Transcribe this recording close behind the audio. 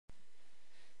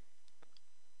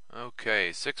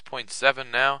Okay,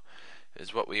 6.7 now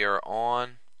is what we are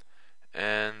on,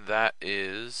 and that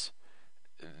is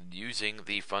using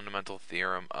the fundamental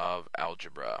theorem of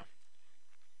algebra.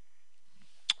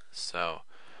 So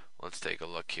let's take a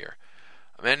look here.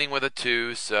 I'm ending with a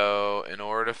 2, so in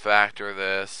order to factor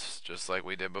this, just like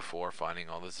we did before, finding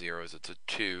all the zeros, it's a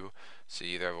 2. So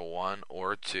you either have a 1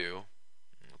 or a 2.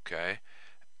 Okay,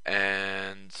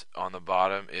 and on the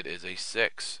bottom it is a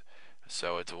 6.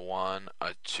 So it's a 1,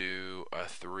 a 2, a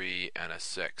 3, and a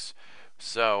 6.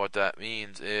 So what that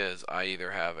means is I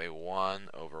either have a 1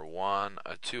 over 1,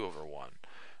 a 2 over 1.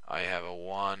 I have a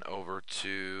 1 over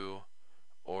 2,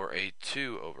 or a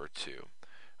 2 over 2.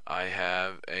 I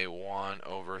have a 1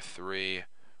 over 3,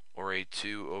 or a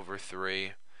 2 over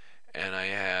 3. And I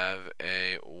have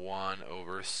a 1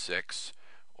 over 6,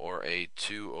 or a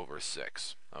 2 over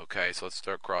 6. Okay, so let's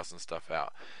start crossing stuff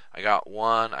out. I got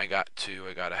 1, I got 2,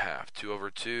 I got a half. 2 over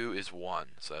 2 is 1,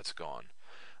 so that's gone.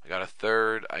 I got a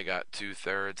third, I got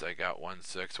 2/3, I got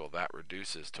 1/6. Well, that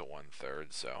reduces to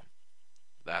 1/3, so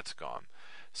that's gone.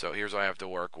 So here's what I have to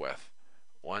work with.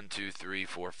 1, 2, 3,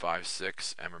 4, 5,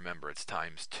 6, and remember it's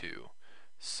times 2.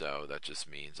 So that just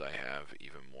means I have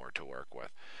even more to work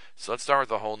with. So let's start with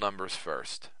the whole numbers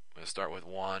first. I'm going to start with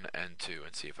 1 and 2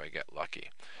 and see if I get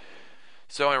lucky.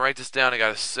 So I write this down. I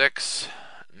got a 6,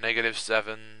 negative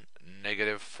 7,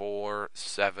 negative 4,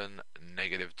 7,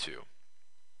 negative 2.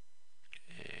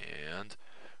 And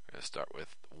we're going to start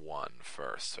with 1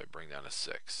 first. So I bring down a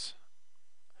 6.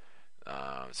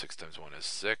 6 times 1 is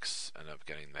 6. End up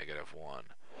getting negative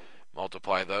 1.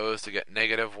 Multiply those to get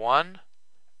negative 1.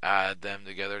 Add them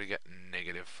together to get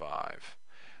negative 5.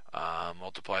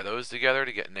 Multiply those together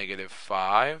to get negative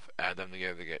 5. Add them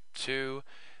together to get 2.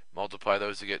 Multiply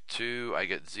those to get 2. I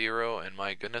get 0. And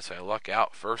my goodness, I luck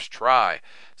out first try.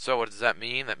 So what does that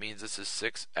mean? That means this is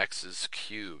 6x's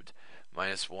cubed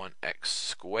minus 1x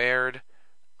squared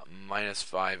minus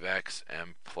 5x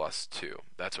and plus 2.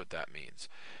 That's what that means.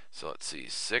 So let's see.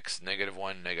 6, negative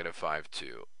 1, negative 5,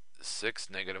 2. 6,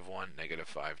 negative 1, negative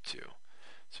 5, 2.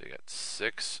 So you got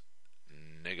 6,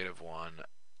 negative 1,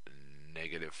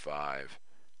 negative 5,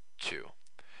 2.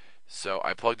 So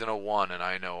I plugged in a 1 and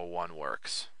I know a 1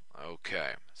 works.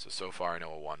 Okay, so far I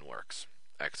know a 1 works.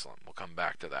 Excellent. We'll come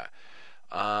back to that.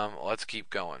 Let's keep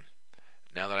going.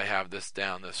 Now that I have this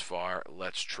down this far,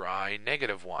 let's try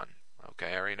negative 1.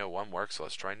 Okay, I already know 1 works, so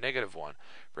let's try negative 1.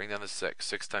 Bring down the 6.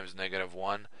 6 times negative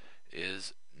 1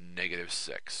 is negative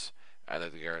 6. Add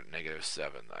that together, negative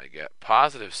 7. I get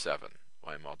positive 7.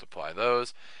 When I multiply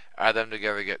those, add them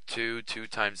together to get 2. 2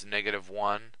 times negative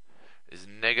 1 is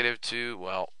negative 2.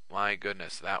 Well, my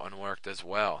goodness, that one worked as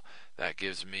well. That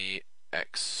gives me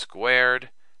x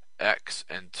squared, x,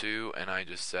 and 2, and I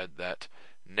just said that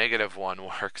negative 1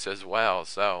 works as well.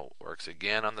 So, works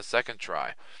again on the second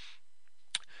try.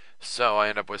 So, I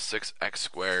end up with 6x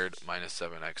squared minus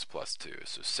 7x plus 2.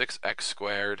 So, 6x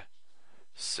squared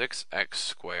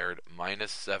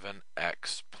minus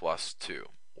 7x plus 2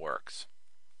 works.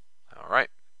 Alright.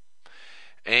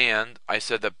 And I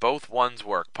said that both 1's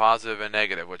work, positive and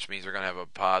negative, which means we're going to have a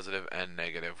positive and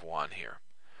negative 1 here.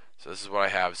 So this is what I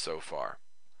have so far.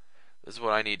 This is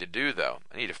what I need to do, though.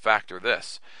 I need to factor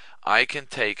this. I can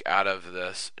take out of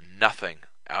this nothing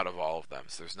out of all of them,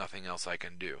 so there's nothing else I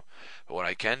can do. But what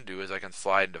I can do is I can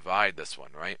slide and divide this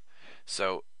one, right?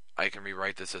 So I can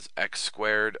rewrite this as x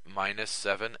squared minus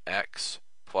 7x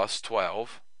plus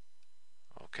 12.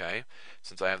 Okay,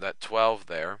 since I have that 12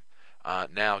 there.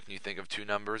 Now, can you think of two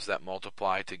numbers that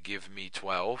multiply to give me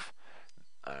 12?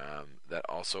 That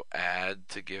also add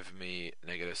to give me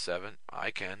negative 7?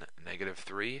 I can. Negative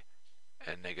 3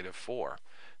 and negative 4.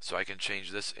 So I can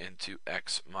change this into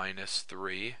x minus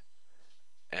 3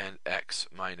 and x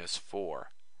minus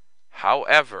 4.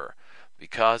 However,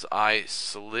 because I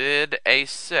slid a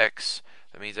 6,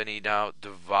 that means I need now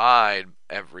divide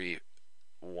every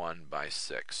one by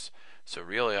 6. So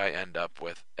really I end up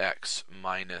with x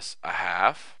minus a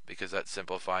half, because that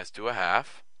simplifies to a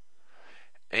half,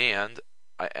 and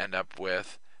I end up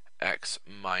with x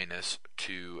minus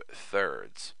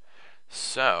 2/3.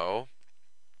 So,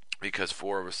 because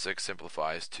 4 over 6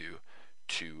 simplifies to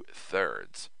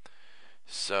 2/3.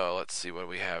 So let's see what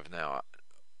we have now.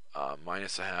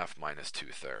 Minus a half minus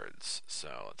 2/3.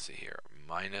 So let's see here.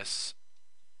 Minus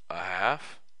a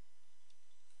half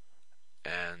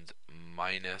and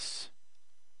minus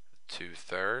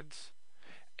 2/3.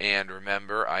 And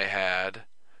remember, I had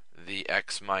the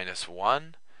x minus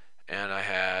 1 and I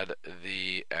had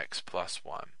the x plus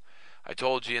 1. I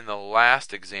told you in the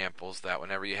last examples that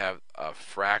whenever you have a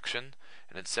fraction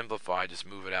and it's simplified, just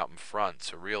move it out in front.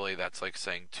 So really that's like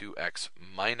saying 2x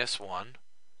minus 1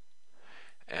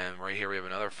 And right here we have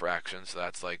another fraction, so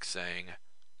that's like saying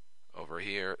over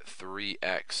here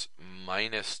 3x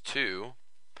minus 2,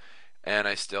 and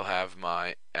I still have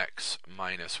my x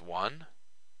minus 1,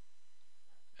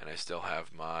 and I still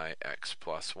have my x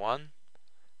plus 1,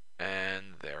 and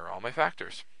there are all my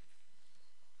factors.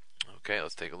 Okay,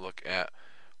 let's take a look at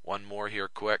one more here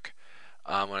quick.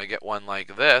 When I get one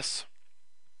like this,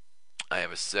 I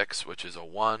have a 6, which is a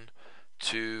 1,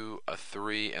 2, a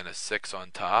 3, and a 6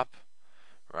 on top,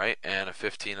 right? And a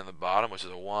 15 on the bottom, which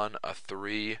is a 1, a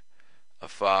 3, a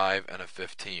 5, and a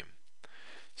 15.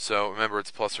 So remember,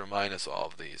 it's plus or minus all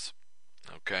of these.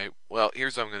 Okay, well,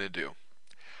 here's what I'm going to do.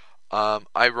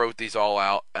 I wrote these all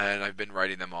out, and I've been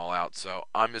writing them all out, so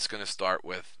I'm just going to start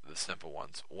with the simple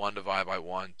ones. 1 divided by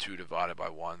 1, 2 divided by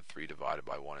 1, 3 divided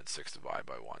by 1, and 6 divided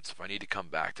by 1. So if I need to come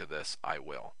back to this, I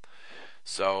will.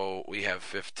 So we have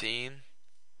 15,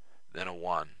 then a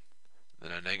 1,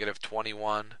 then a negative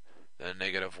 21, then a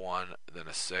negative 1, then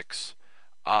a 6.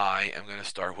 I am going to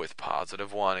start with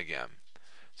positive 1 again.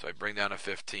 So I bring down a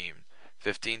 15.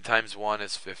 15 times 1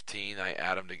 is 15. I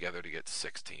add them together to get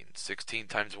 16. 16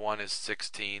 times 1 is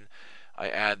 16. I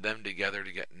add them together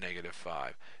to get negative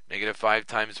 5. Negative 5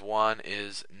 times 1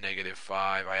 is negative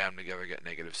 5. I add them together to get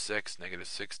negative 6. Negative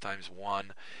 6 times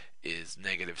 1 is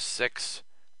negative 6.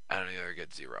 I add them together to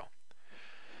get 0.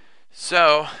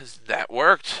 So that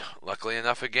worked. Luckily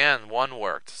enough, again, 1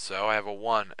 worked. So I have a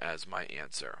 1 as my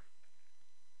answer.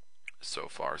 So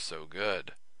far, so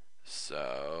good.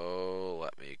 So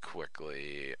let me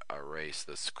quickly erase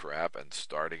this crap and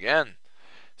start again.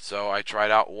 So I tried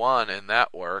out 1 and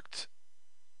that worked.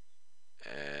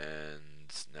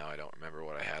 And now I don't remember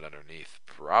what I had underneath.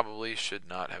 Probably should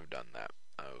not have done that.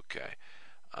 Okay.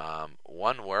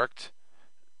 1 worked.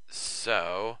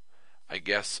 So I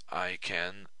guess I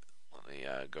can, let me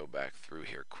go back through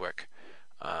here quick.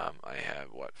 I have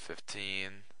what,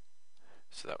 15?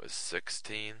 So that was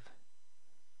 16,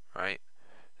 right?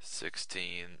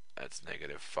 16, that's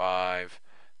negative 5,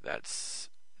 that's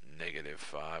negative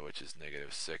 5, which is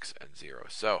negative 6 and 0.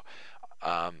 So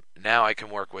now I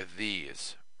can work with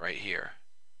these right here.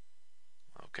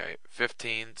 Okay,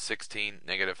 15, 16,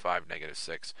 negative 5, negative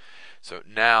 6. So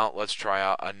now let's try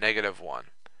out a negative 1.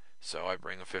 So I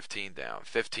bring a 15 down.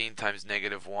 15 times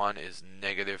negative 1 is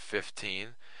negative 15.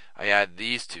 I add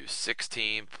these two.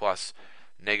 16 plus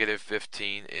negative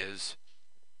 15 is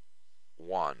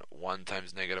 1. 1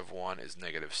 times negative 1 is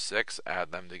negative 6.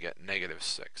 Add them to get negative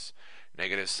 6.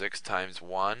 Negative 6 times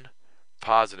 1,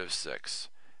 positive 6.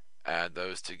 Add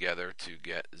those together to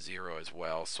get 0 as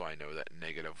well, so I know that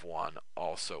negative 1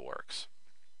 also works.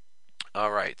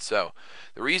 Alright, so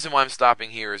the reason why I'm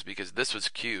stopping here is because this was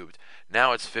cubed.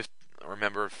 Now it's,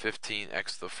 remember,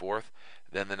 15x to the fourth.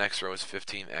 Then the next row is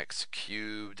 15x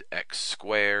cubed, x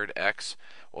squared, x.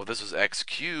 Well, this is x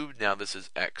cubed, now this is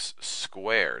x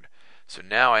squared. So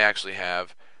now I actually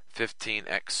have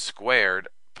 15x squared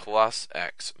plus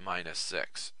x minus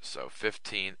 6. So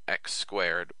 15x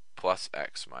squared plus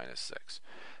x minus 6.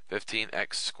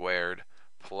 15x squared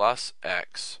plus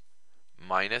x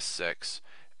minus 6.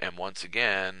 And once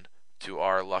again, to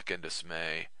our luck and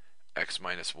dismay, x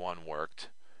minus 1 worked.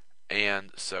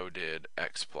 And so did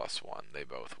x plus 1. They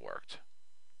both worked.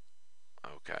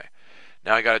 Okay.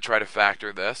 Now I got to try to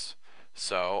factor this.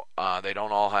 So they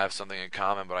don't all have something in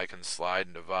common, but I can slide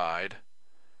and divide.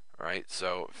 Right?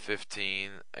 So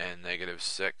 15 and negative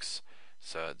 6.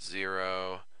 So it's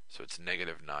 0. So it's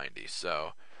negative 90.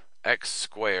 So x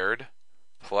squared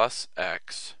plus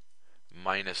x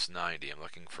minus 90. I'm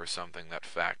looking for something that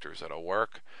factors that'll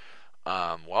work.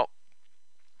 Well,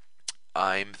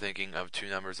 I'm thinking of two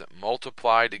numbers that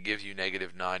multiply to give you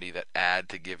negative 90, that add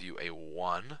to give you a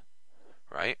 1,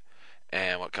 right?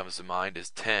 And what comes to mind is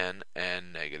 10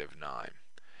 and negative 9.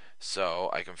 So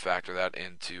I can factor that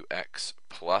into x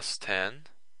plus 10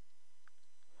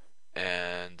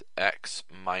 and x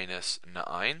minus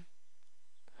 9.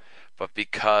 But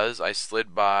because I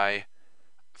slid by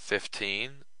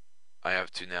 15, I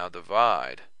have to now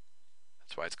divide.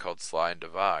 That's why it's called slide and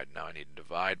divide. Now I need to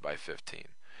divide by 15.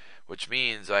 Which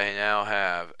means I now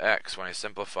have x. When I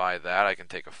simplify that, I can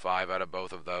take a 5 out of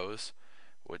both of those,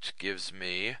 which gives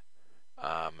me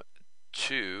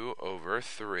 2 over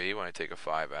 3 when I take a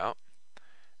 5 out.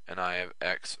 And I have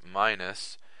x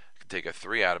minus, I can take a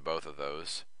 3 out of both of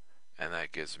those, and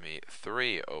that gives me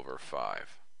 3 over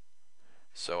 5.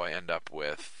 So I end up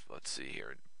with, let's see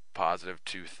here, positive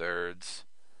 2/3,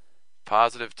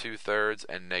 positive 2/3,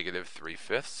 and negative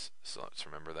 3/5. So let's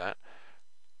remember that.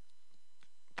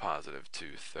 Positive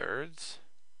 2/3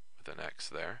 with an x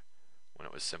there when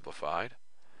it was simplified.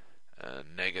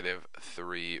 Negative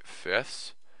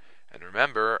 3/5. And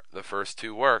remember, the first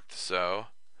two worked, so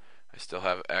I still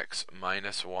have x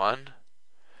minus 1,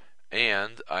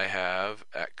 and I have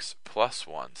x plus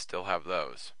 1. Still have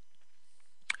those.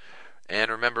 And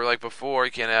remember, like before,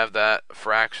 you can't have that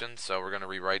fraction, so we're going to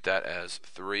rewrite that as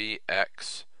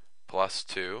 3x plus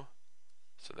 2.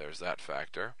 So there's that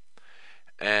factor.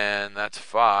 And that's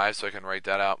 5, so I can write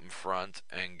that out in front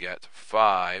and get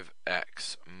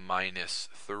 5x minus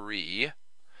 3.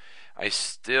 I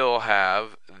still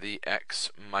have the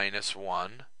x minus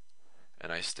 1,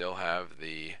 and I still have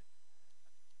the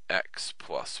x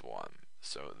plus 1.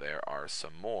 So there are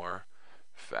some more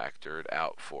factored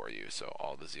out for you, so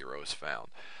all the zeros found.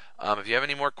 If you have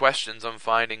any more questions on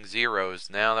finding zeros,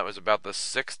 now that was about the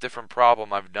 6th different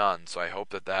problem I've done, so I hope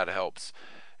that helps.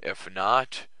 If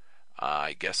not,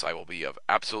 I guess I will be of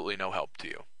absolutely no help to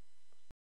you.